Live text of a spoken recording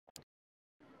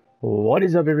What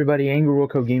is up, everybody? Angry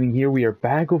World Cup Gaming here. We are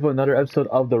back with another episode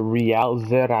of the Real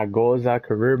Zaragoza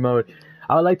career mode.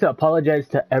 I would like to apologize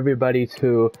to everybody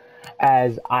too,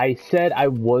 as I said I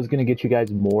was gonna get you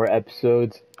guys more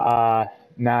episodes.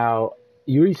 Now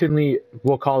you recently,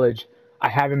 college, I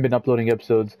haven't been uploading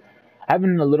episodes.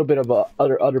 Having a little bit of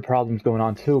other problems going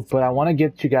on too, but I want to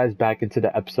get you guys back into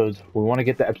the episodes. We want to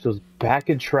get the episodes back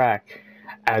in track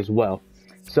as well.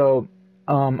 So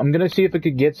I'm gonna see if I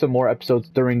could get some more episodes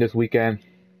during this weekend.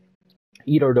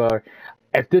 Either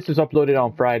if this is uploaded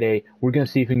on Friday, we're gonna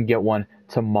see if we can get one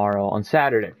tomorrow on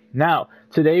Saturday. Now,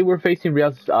 today we're facing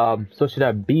Real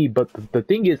Sociedad B, but the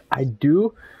thing is, I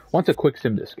do want to quick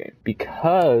sim this game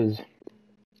because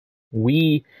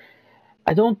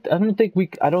I don't think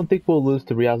we'll lose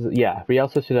to Real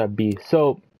Sociedad B.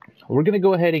 So we're gonna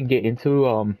go ahead and get into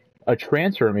a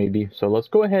transfer maybe. So let's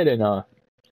go ahead and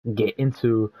get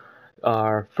into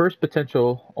our first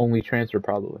potential only transfer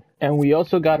probably. And we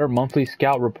also got our monthly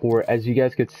scout report. As you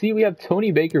guys could see, we have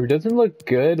Tony Baker, who doesn't look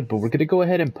good, but we're gonna go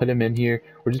ahead and put him in here.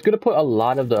 We're just gonna put a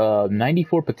lot of the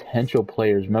 94 potential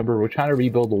players. Remember, we're trying to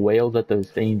rebuild the Wales at the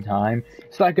same time.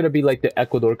 It's not gonna be like the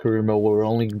Ecuador career mode where we're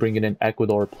only bringing in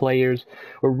Ecuador players.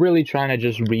 We're really trying to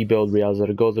just rebuild Real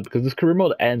Zaragoza because this career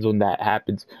mode ends when that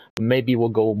happens. But maybe we'll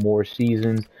go more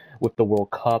seasons with the World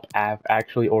Cup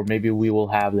actually, or maybe we will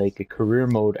have like a career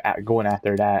mode going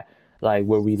after that, like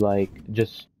where we like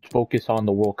just focus on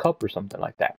the World Cup or something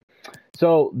like that.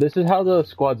 So this is how the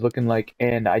squad's looking like,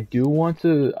 and I do want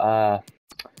to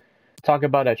talk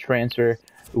about a transfer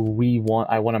I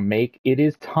want to make. It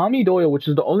is Tommy Doyle, which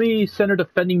is the only center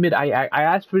defending mid. I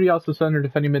asked for the also center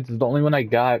defending mid. It's the only one I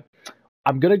got.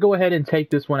 I'm going to go ahead and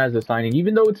take this one as a signing,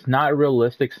 even though it's not a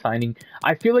realistic signing.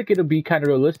 I feel like it'll be kind of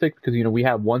realistic because, you know, we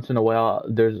have once in a while,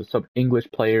 there's some English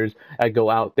players that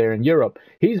go out there in Europe.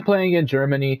 He's playing in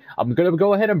Germany. I'm going to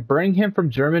go ahead and bring him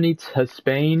from Germany to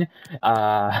Spain.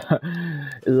 I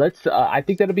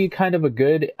think that'll be kind of a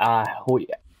good,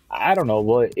 I don't know.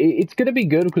 Well, it's going to be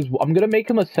good because I'm going to make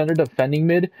him a center defending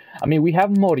mid. I mean, we have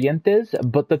Morientes,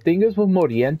 but the thing is with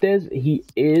Morientes, he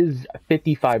is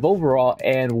 55 overall,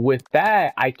 and with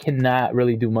that, I cannot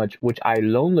really do much, which I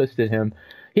loan listed him.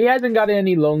 He hasn't got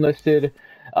any loan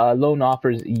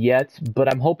offers yet,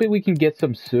 but I'm hoping we can get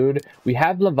some soon. We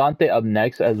have Levante up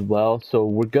next as well, so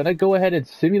we're going to go ahead and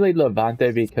simulate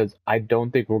Levante because I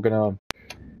don't think we're going to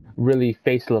really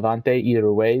face Levante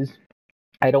either ways.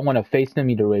 I don't want to face them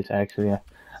either ways, actually.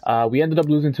 We ended up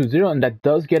losing 2-0, and that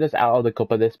does get us out of the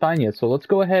Copa de España. So let's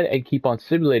go ahead and keep on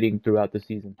simulating throughout the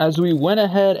season. As we went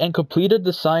ahead and completed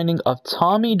the signing of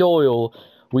Tommy Doyle,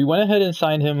 we went ahead and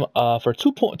signed him for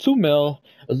 2.2 mil.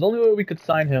 It was the only way we could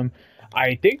sign him.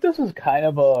 I think this is kind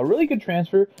of a really good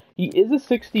transfer. He is a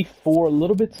 64, a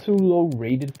little bit too low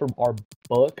rated from our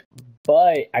book,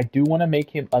 but I do want to make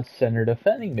him a center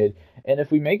defending mid. And if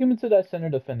we make him into that center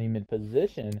defending mid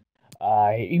position,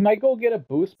 he might go get a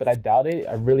boost, but I doubt it.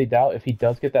 I really doubt if he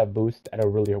does get that boost,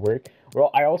 that'll really work. Well,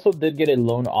 I also did get a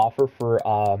loan offer for,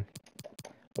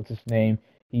 what's his name?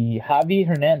 Javi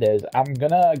Hernandez. I'm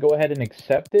gonna go ahead and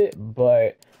accept it,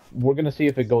 but we're gonna see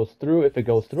if it goes through. If it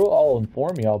goes through, I'll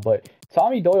inform y'all. But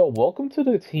Tommy Doyle, welcome to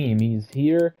the team. He's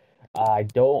here. I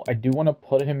do want to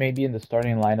put him maybe in the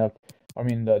starting lineup. I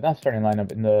mean, not starting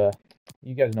lineup, in the,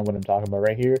 you guys know what I'm talking about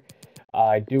right here.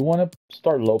 I do want to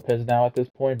start Lopez now at this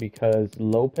point because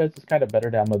Lopez is kind of better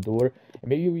than Amador. And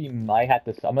maybe we might have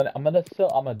to. I'm gonna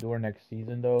sell Amador next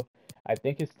season though. I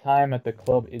think his time at the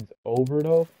club is over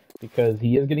though because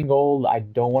he is getting old. I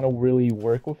don't want to really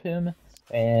work with him,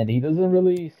 and he doesn't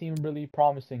really seem really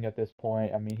promising at this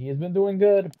point. I mean, he has been doing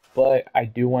good, but I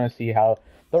do want to see how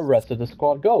the rest of the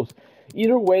squad goes.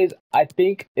 Either ways, I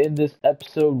think in this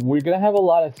episode we're gonna have a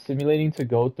lot of simulating to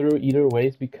go through. Either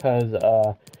ways, because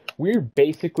we're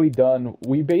basically done.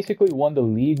 We basically won the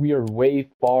league. We are way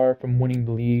far from winning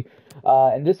the league.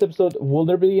 In this episode, will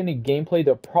there be any gameplay?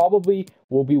 There probably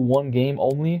will be one game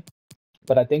only.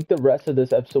 But I think the rest of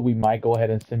this episode, we might go ahead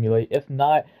and simulate. If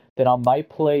not, then I might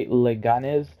play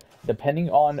Leganes, depending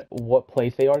on what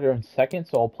place they are. They're in second,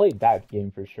 so I'll play that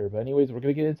game for sure. But anyways, we're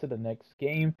going to get into the next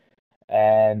game.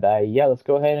 And yeah, let's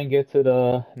go ahead and get to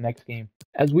the next game.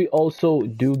 As we also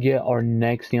do get our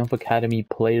next Young Academy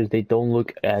players, they don't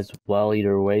look as well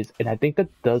either ways. And I think that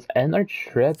does end our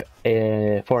trip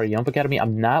for our Young Academy.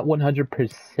 I'm not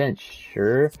 100%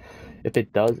 sure if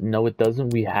it does. No, it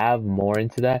doesn't. We have more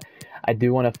into that. I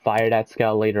do want to fire that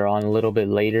scout later on, a little bit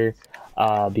later.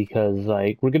 Because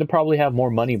like we're going to probably have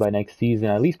more money by next season.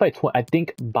 At least by I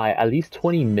think by at least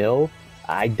 20 mil.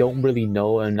 I don't really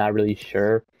know. I'm not really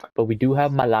sure. But we do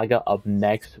have Malaga up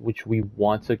next, which we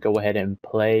want to go ahead and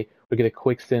play. We're going to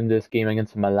quick sim this game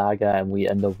against Malaga, and we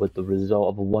end up with the result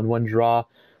of a 1-1 draw.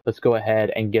 Let's go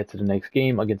ahead and get to the next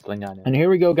game against Leganes. And here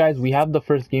we go, guys. We have the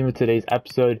first game of today's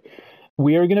episode.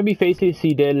 We are going to be facing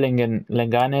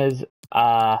Leganes.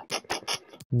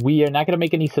 We are not going to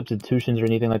make any substitutions or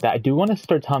anything like that. I do want to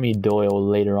start Tommy Doyle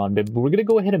later on, but we're going to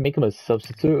go ahead and make him a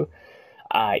substitute.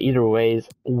 Either ways,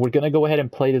 we're going to go ahead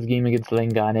and play this game against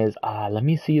Leganes. Let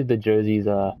me see if the jerseys,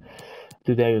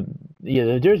 do they, yeah,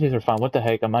 the jerseys are fine. What the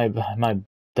heck? Am I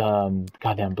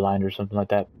goddamn blind or something like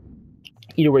that?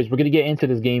 Either ways, we're going to get into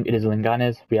this game. It is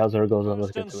Leganes, Real Zaragoza.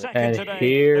 Let's get to it. And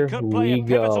here we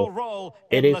go.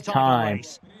 It is time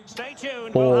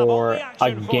for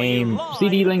a game.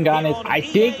 CD Leganes. I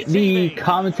think the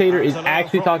commentator is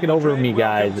actually talking over me,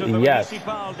 guys. Yes.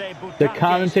 The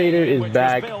commentator is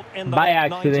back by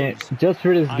accident just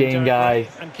for this game, guys.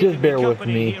 Just bear with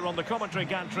me.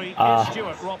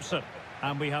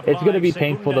 It's going to be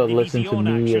painful to listen to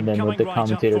me and then with the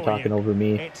commentator talking over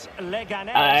me.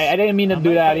 I didn't mean to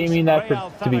do that. I didn't mean that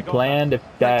to be planned. If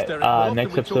that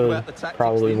next episode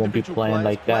probably won't be planned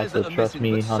like that, so trust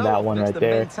me on that one right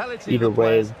there. Either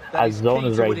way, Azon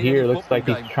is right here. Looks like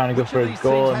he's trying to go for a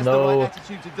goal. No.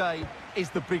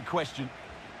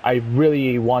 I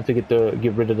really want to get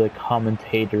rid of the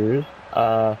commentators.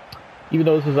 Even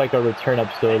though this is like a return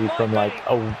episode from like,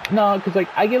 oh no, because like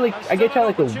I get y'all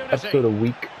like an episode a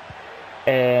week,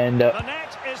 and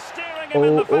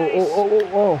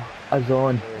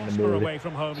Azon in the mood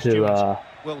to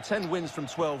well, 10 wins from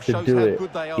 12 to shows do how it.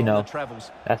 good they are You know, on the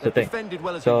travels. that's the thing.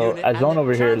 Well so Azon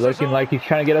over here looking like he's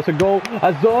trying to get us a goal.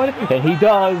 Azon, and he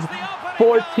does.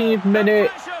 14th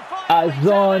minute,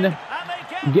 Azon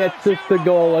gets us the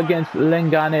goal against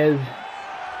Leganes.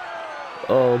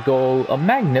 Oh, goal. A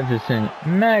magnificent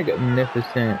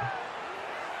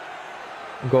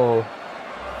goal.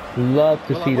 Love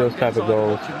to see those type of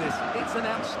goals. It's an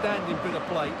outstanding bit of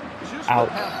play.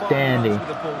 Outstanding.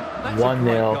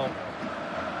 1-0.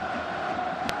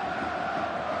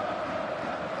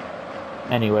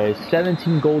 Anyways,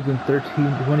 17 goals in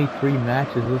 23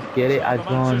 matches. Let's get it.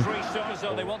 Azon.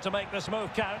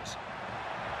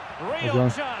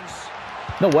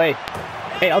 No way.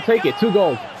 Hey, I'll take it. 2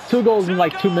 goals. 2 goals in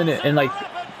like 2 minutes, and like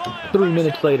 3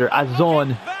 minutes later,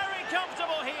 Azon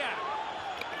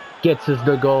gets us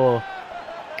the goal.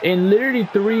 In literally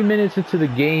 3 minutes into the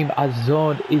game,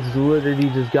 Azon is literally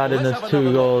just gotten us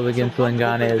 2 goals against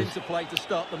Leganes.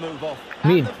 I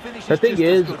mean, the thing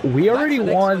is, we already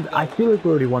won. I feel like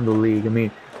we already won the league. I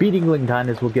mean, beating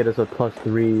Leganes will get us a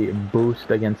 +3 boost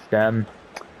against them.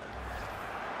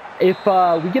 If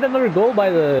we get another goal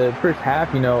by the first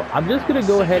half, you know, I'm just going to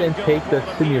go ahead and take the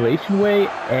simulation way.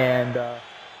 And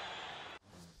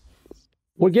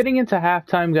we're getting into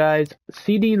halftime, guys.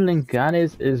 CD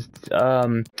Leganes is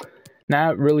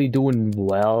not really doing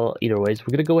well either way. So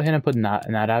we're going to go ahead and put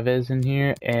Naraves in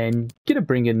here and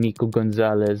bring in Nico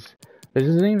Gonzalez. Is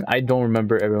his name? I don't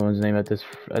remember everyone's name at this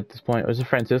point. Was it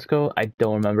Francisco? I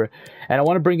don't remember. And I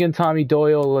want to bring in Tommy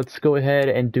Doyle. Let's go ahead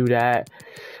and do that.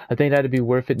 I think that'd be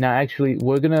worth it. Now, actually,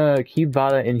 we're gonna keep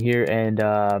Vala in here and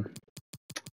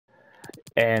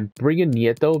bring in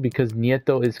Nieto, because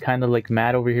Nieto is kind of like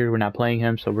mad over here. We're not playing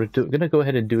him, so we're gonna go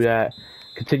ahead and do that.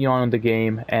 Continue on with the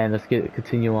game, and let's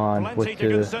continue on with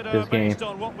this game. Based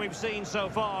on what we've seen so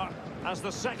far, as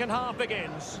the second half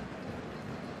begins.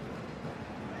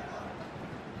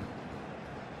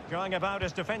 Going about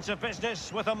his defensive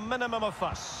business with a minimum of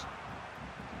fuss.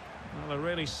 Well, a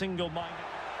really single-minded.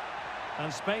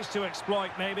 And space to exploit,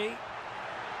 maybe.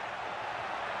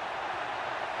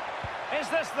 Is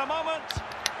this the moment?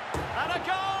 And a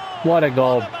goal! What a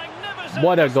goal.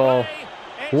 What a goal.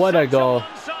 What a goal.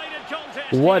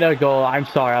 What a goal. I'm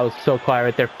sorry, I was so quiet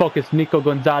right there. Focus, Nico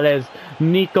Gonzalez.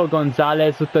 Nico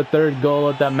Gonzalez with the 3rd goal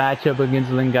of the matchup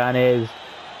against Leganes.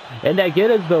 And that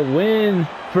gets us the win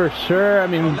for sure. I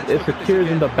mean, it secures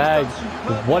in the bag.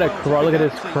 What a cross. Look at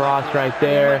this cross right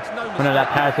there. When that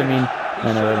pass, I mean,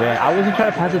 I wasn't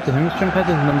trying to pass it to him. I was trying to pass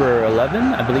it to number 11.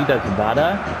 I believe that's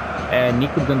Vada. And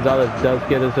Nico Gonzalez does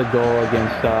get us a goal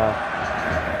against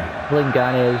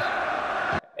Leganes.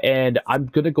 And I'm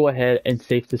going to go ahead and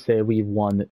safe to say we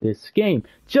won this game.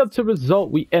 Jump to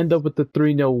result. We end up with the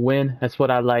 3-0 win. That's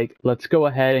what I like. Let's go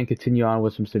ahead and continue on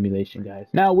with some simulation, guys.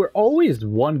 Now, we're always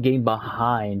 1 game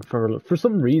behind. For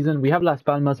some reason, we have Las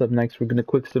Palmas up next. We're going to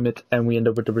quick submit, and we end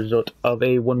up with the result of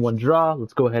a 1-1 draw.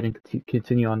 Let's go ahead and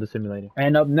continue on the simulating.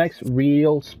 And up next,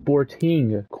 Real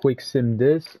Sporting. Quick sim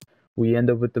this. We end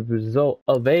up with the result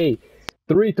of a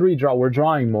 3-3 draw. We're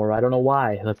drawing more. I don't know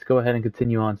why. Let's go ahead and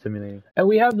continue on simulating. And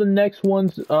we have the next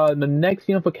ones, the next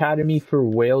Youth Academy for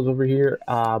Wales over here.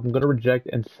 I'm going to reject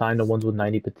and sign the ones with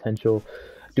 90 potential.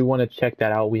 Do want to check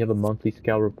that out. We have a monthly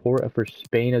scout report for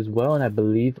Spain as well. And I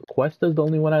believe Cuesta is the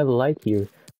only one I like here.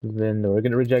 Then we're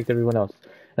going to reject everyone else.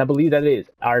 And I believe that is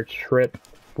our trip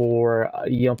for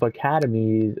Youth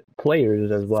Academy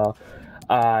players as well.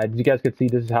 You guys can see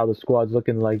this is how the squad's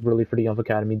looking like really for the Youth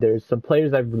Academy. There's some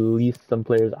players I've released, some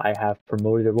players I have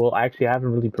promoted. Well, actually, I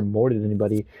haven't really promoted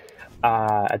anybody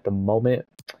at the moment.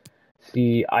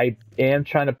 See, I am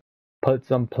trying to put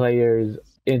some players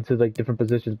into like different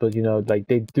positions, but you know, like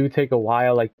they do take a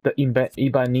while. Like the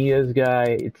Ibanez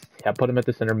guy, I put him at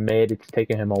the center mid. It's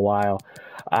taking him a while.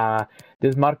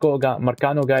 This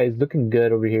Marcano guy is looking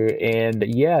good over here, and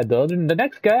yeah, the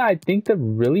next guy I think that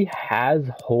really has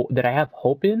hope, that I have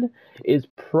hope in, is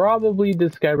probably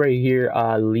this guy right here,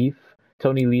 Leaf.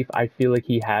 Tony Leaf. I feel like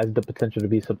he has the potential to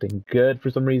be something good for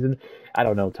some reason. I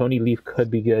don't know. Tony Leaf could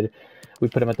be good. We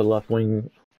put him at the left wing.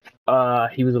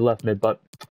 He was a left mid, but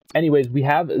anyways, we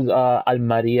have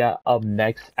Almeria up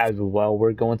next as well.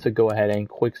 We're going to go ahead and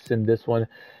quick sim this one,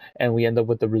 and we end up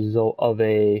with the result of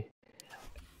a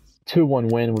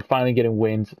 2-1 win. We're finally getting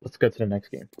wins. Let's go to the next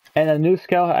game. And a new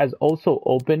scout has also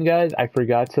opened, guys. I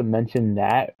forgot to mention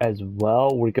that as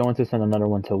well. We're going to send another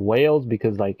one to Wales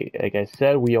because, like I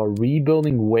said, we are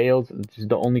rebuilding Wales. This is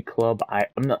the only club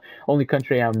I'm the only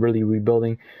country I'm really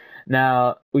rebuilding.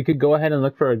 Now, we could go ahead and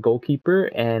look for a goalkeeper,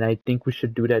 and I think we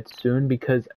should do that soon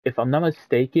because if I'm not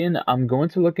mistaken, I'm going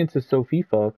to look into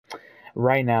FIFA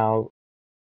right now.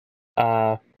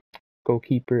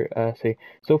 Goalkeeper, say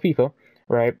FIFA,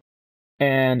 right?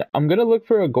 And I'm gonna look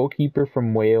for a goalkeeper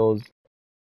from Wales.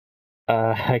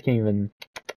 I can't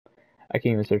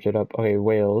even search it up. Okay,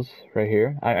 Wales, right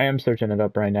here. I am searching it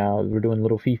up right now. We're doing a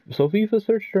little FIFA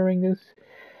search during this.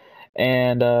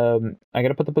 And I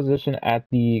gotta put the position at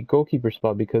the goalkeeper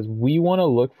spot because we want to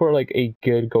look for like a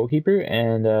good goalkeeper,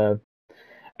 and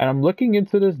I'm looking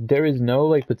into this. There is no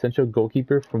like potential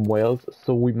goalkeeper from Wales,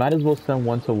 so we might as well send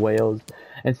one to Wales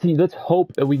and see. Let's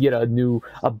hope that we get a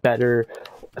better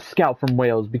scout from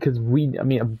Wales because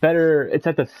it's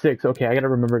at the 6. Okay, I gotta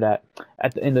remember that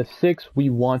in the 6 we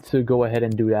want to go ahead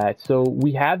and do that. So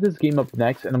we have this game up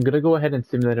next, and I'm gonna go ahead and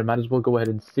simulate it. Might as well go ahead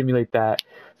and simulate that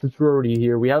since we're already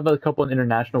here. We have a couple of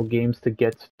international games to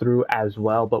get through as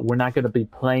well, but we're not gonna be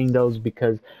playing those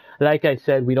because, like I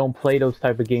said, we don't play those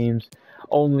type of games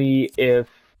only if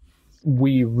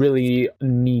we really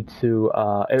need to.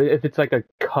 If it's like a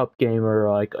cup game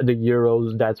or like the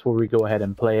Euros, that's where we go ahead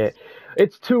and play it.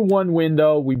 It's 2-1 win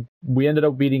though. We ended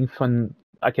up beating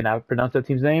I cannot pronounce that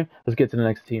team's name. Let's get to the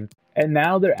next team. And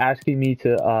now they're asking me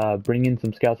to bring in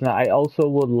some scouts. Now I also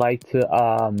would like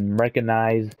to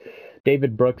recognize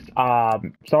David Brooks.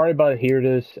 Sorry about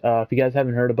this. If you guys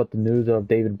haven't heard about the news of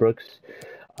David Brooks,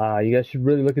 you guys should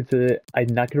really look into it. I'm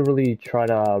not gonna really try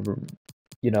to,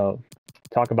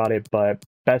 talk about it, but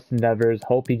best endeavors.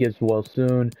 Hope he gets well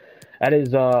soon. That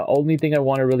is only thing I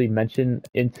want to really mention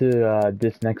into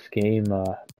this next game.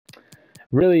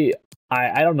 Really,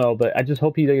 I don't know, but I just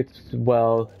hope he gets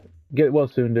well. Get well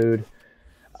soon, dude.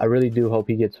 I really do hope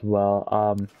he gets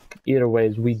well. Either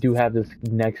ways, we do have this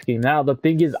next game. Now, the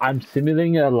thing is, I'm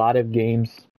simulating a lot of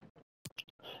games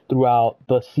throughout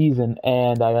the season,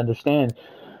 and I understand.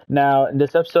 Now, in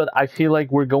this episode, I feel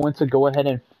like we're going to go ahead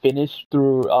and finish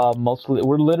through mostly.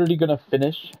 We're literally going to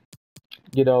finish,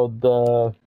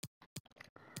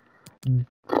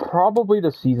 probably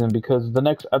the season, because the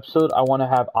next episode I want to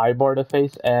have Ibar to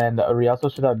face and Real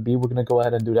Sociedad B. We're going to go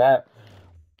ahead and do that.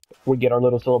 We get our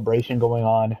little celebration going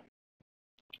on.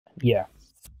 Yeah.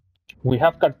 We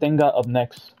have Cartenga up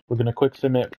next. We're going to quick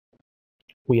sim it.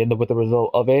 We end up with the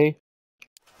result of a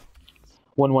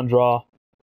 1-1 draw.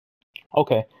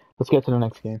 Okay, let's get to the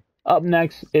next game. Up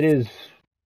next, it is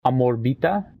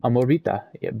Amorbita,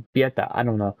 yeah, Bieta, I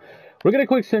don't know. We're going to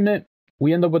quick sim it.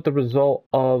 We end up with the result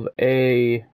of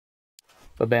a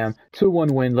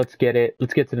 2-1 win. Let's get it.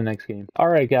 Let's get to the next game. All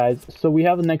right, guys. So we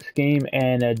have the next game,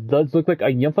 and it does look like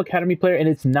a Youth Academy player, and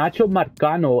it's Nacho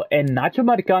Marcano. And Nacho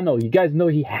Marcano, you guys know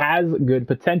he has good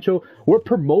potential. We're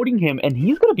promoting him, and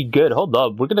he's going to be good. Hold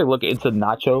up. We're going to look into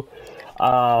Nacho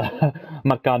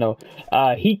Marcano.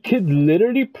 He could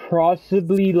literally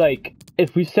possibly, like,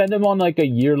 if we send him on like a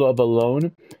year of a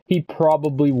loan, he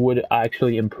probably would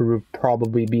actually improve,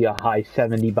 probably be a high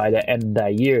 70 by the end of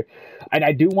that year. And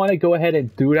I do want to go ahead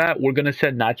and do that. We're going to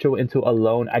send Nacho into a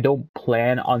loan. I don't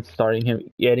plan on starting him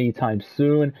anytime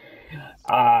soon.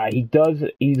 He does.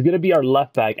 He's gonna be our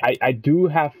left back. I do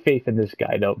have faith in this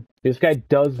guy though. This guy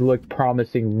does look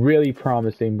promising, really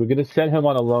promising. We're gonna send him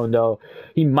on a loan though.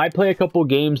 He might play a couple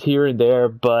games here and there,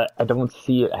 but I don't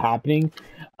see it happening.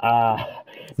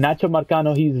 Nacho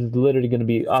Marcano, he's literally gonna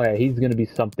be okay. He's gonna be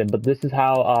something. But this is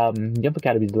how Young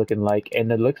Academy is looking like,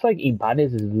 and it looks like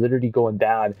Ibanez is literally going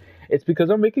down. It's because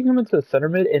I'm making him into a center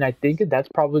mid, and I think that's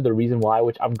probably the reason why.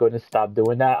 Which I'm going to stop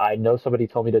doing that. I know somebody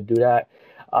told me to do that.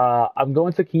 I'm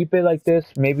going to keep it like this.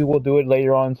 Maybe we'll do it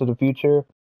later on into the future.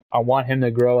 I want him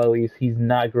to grow at least. He's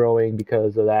not growing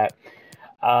because of that.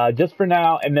 Just for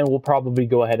now, and then we'll probably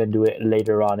go ahead and do it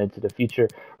later on into the future.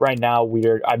 Right now,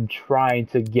 I'm trying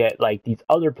to get like these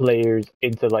other players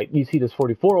into like, you see this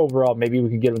 44 overall. Maybe we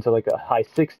can get into like a high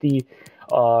 60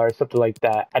 or something like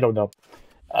that. I don't know.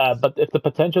 But if the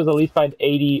potential is at least by an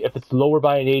 80, if it's lower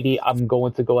by an 80, I'm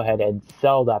going to go ahead and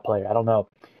sell that player. I don't know.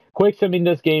 Quick simming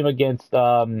this game against,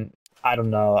 I don't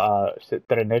know,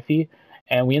 Trenefi.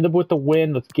 And we end up with the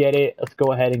win. Let's get it. Let's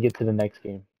go ahead and get to the next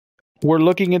game. We're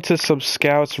looking into some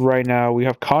scouts right now. We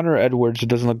have Connor Edwards. It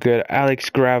doesn't look good. Alex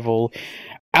Gravel.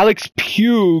 Alex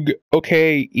Pugh.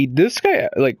 Okay, this guy,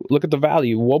 like, look at the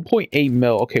value. 1.8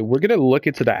 mil. Okay, we're going to look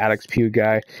into the Alex Pugh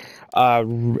guy.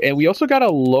 And we also got a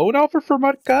loan offer for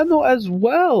Marcano as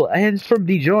well, and from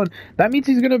Dijon. That means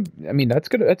he's gonna. I mean, that's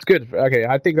good. That's good. Okay,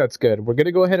 I think that's good. We're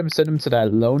gonna go ahead and send him to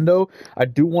that loan, though. I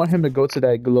do want him to go to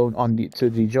that loan to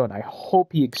Dijon. I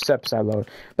hope he accepts that loan.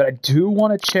 But I do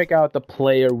want to check out the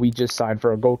player we just signed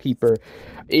for a goalkeeper.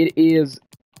 It is.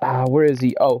 Where is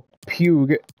he? Oh,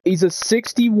 Pugh. He's a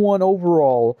 61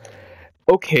 overall.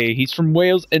 Okay, he's from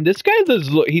Wales, and this guy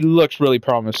he looks really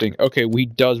promising. Okay, he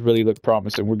does really look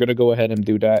promising. We're going to go ahead and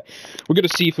do that. We're going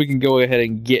to see if we can go ahead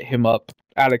and get him up.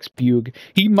 Alex Pugh.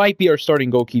 He might be our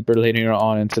starting goalkeeper later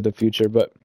on into the future,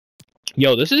 but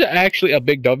yo, this is actually a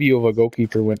big W of a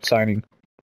goalkeeper when signing.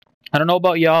 I don't know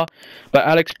about y'all, but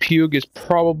Alex Pugh is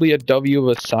probably a W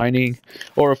of a signing,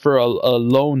 or for a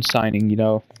loan signing, you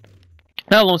know.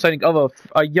 Not a loan signing, of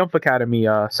a Young Academy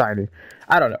signing.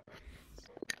 I don't know.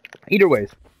 Either ways,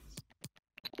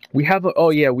 we have.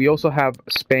 We also have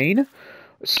Spain.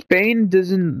 Spain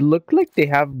doesn't look like they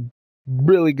have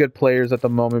really good players at the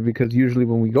moment, because usually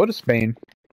when we go to Spain,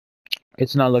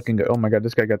 it's not looking good. Oh my god,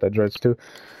 this guy got that dreads too.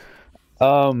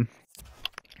 I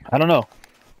don't know.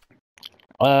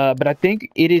 But I think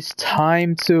it is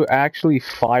time to actually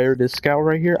fire this scout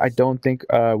right here. I don't think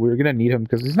we're going to need him,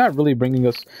 because he's not really bringing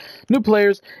us new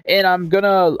players. And I'm going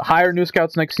to hire new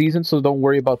scouts next season, so don't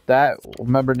worry about that.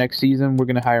 Remember, next season, we're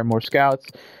going to hire more scouts.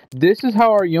 This is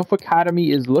how our Young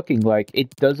Academy is looking like.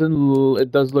 It does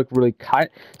look really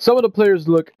some of the players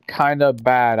look kind of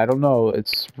bad. I don't know.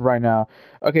 It's right now.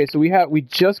 Okay, so we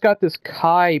just got this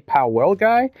Kai Powell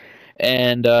guy.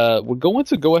 And we're going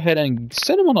to go ahead and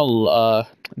send him on a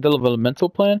developmental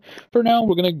plan. For now,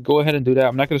 we're going to go ahead and do that.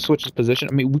 I'm not going to switch his position.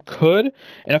 I mean, we could.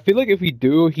 And I feel like if we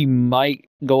do, he might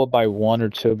go up by 1 or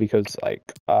 2, because,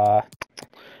 like, I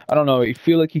don't know. I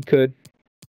feel like he could.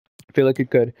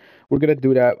 We're gonna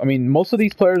do that. I mean, most of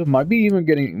these players might even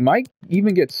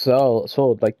get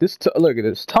sold. Like this. Look at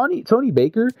this, Tony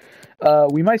Baker.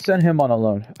 We might send him on a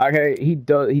loan. Okay, he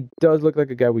does look like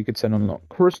a guy we could send on a loan.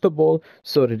 Cristobal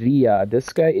Sorria.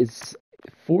 This guy is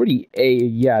 48.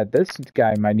 Yeah, this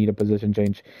guy might need a position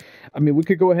change. I mean, we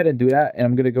could go ahead and do that, and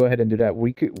I'm gonna go ahead and do that.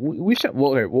 We should.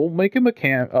 We'll make him a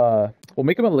cam. We'll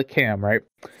make him a cam, right?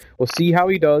 We'll see how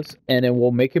he does, and then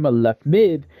we'll make him a left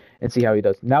mid and see how he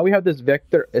does. Now we have this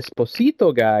Victor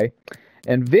Esposito guy,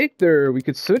 and Victor, we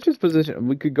could switch his position.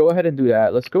 We could go ahead and do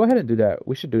that. Let's go ahead and do that.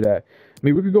 We should do that. I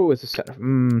mean, we could go with the center.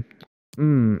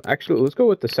 Actually, let's go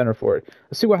with the center forward.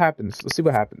 Let's see what happens.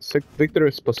 Victor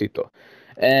Esposito.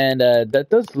 And that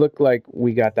does look like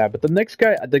we got that. But the next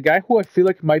guy, the guy who I feel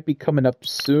like might be coming up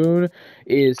soon,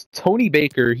 is Tony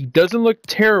Baker. He doesn't look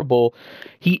terrible.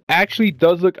 He actually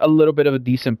does look a little bit of a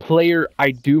decent player.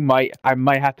 I might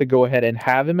have to go ahead and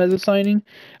have him as a signing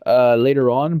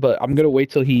later on, but I'm gonna wait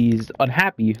till he's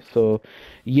unhappy. So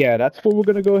yeah, that's what we're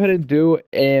gonna go ahead and do.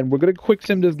 And we're gonna quick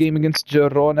sim this game against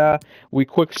Girona. We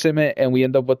quick sim it, and we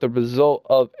end up with the result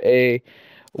of a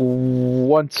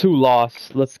 1-2 loss.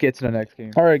 Let's get to the next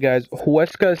game. Alright guys,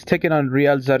 Huesca is taking on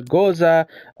Real Zaragoza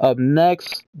up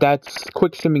next. That's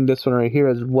quick simming this one right here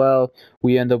as well.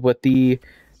 We end up with the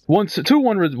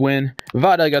 2-1 win.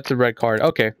 Vada got the red card.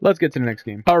 Okay, let's get to the next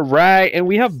game. Alright, and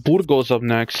we have Burgos up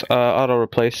next, auto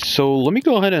replace. So let me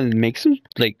go ahead and make some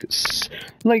like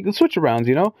switch arounds,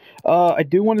 you know. I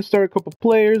do want to start a couple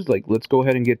players. Like, let's go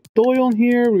ahead and get Doyle in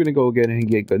here. We're gonna go ahead and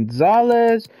get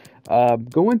Gonzalez.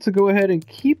 Going to go ahead and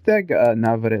keep that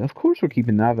Navarez. Of course, we're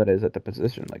keeping Navarez at the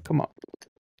position. Like, come on.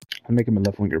 I'll make him a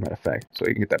left winger, matter of fact, so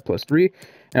he can get that +3.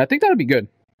 And I think that'll be good.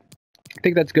 I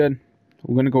think that's good.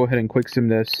 We're going to go ahead and quick sim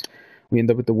this. We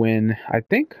end up with the win, I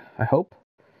think. I hope.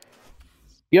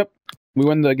 Yep. We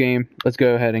win the game. Let's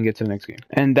go ahead and get to the next game.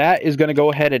 And that is going to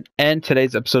go ahead and end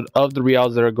today's episode of the Real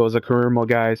Zaragoza career mode,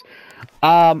 guys.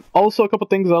 Also, a couple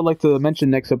things I'd like to mention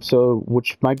next episode,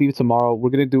 which might be tomorrow. We're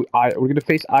gonna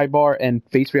face Ibar and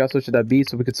face Real Sociedad B,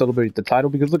 so we can celebrate the title.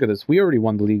 Because look at this, we already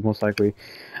won the league most likely.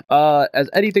 As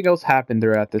anything else happened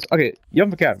throughout this, okay,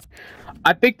 Young Academy.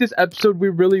 I think this episode we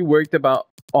really worked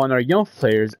on our young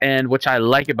players, and which I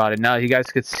like about it. Now you guys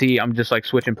could see I'm just like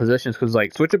switching positions, because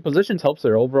like switching positions helps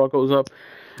their overall goes up.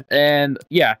 And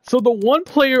yeah, so the one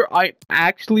player I'm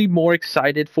actually more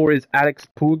excited for is Alex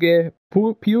Pugue.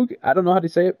 I don't know how to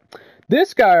say it.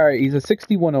 This guy, he's a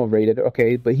 61 rated,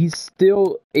 okay, but he's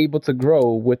still able to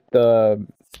grow with the,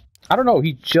 I don't know,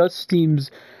 he just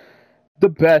seems the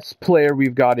best player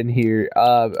we've got in here.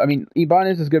 I mean,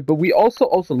 Ibanez is good, but we also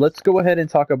let's go ahead and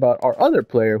talk about our other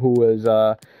player who's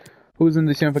in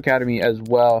the CMF Academy as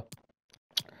well.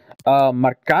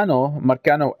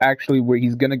 Marcano actually, where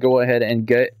he's gonna go ahead and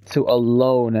get to a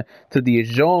loan to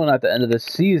Dijon at the end of the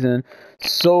season,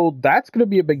 so that's gonna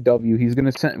be a big W. We're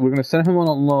gonna send him on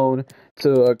a loan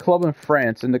to a club in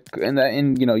France, and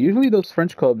you know, usually those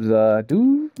French clubs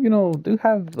do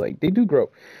have, like, they do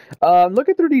grow.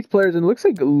 Looking through these players, and it looks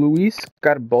like Luis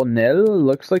Carbonell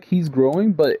looks like he's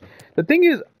growing, but the thing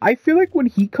is, I feel like when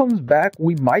he comes back,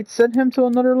 we might send him to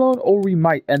another loan, or we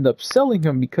might end up selling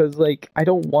him, because like I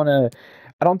don't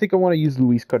think I want to use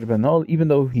Luis Carbonell, even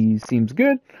though he seems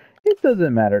good. It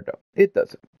doesn't matter though. It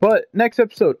doesn't. But next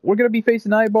episode, we're gonna be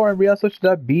facing Ibar and Real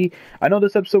Sociedad B. I know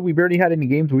this episode we barely had any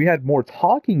games. We had more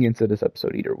talking into this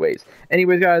episode either ways.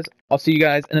 Anyways, guys, I'll see you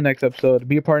guys in the next episode.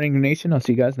 Be a part of the nation. I'll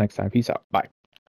see you guys next time. Peace out. Bye.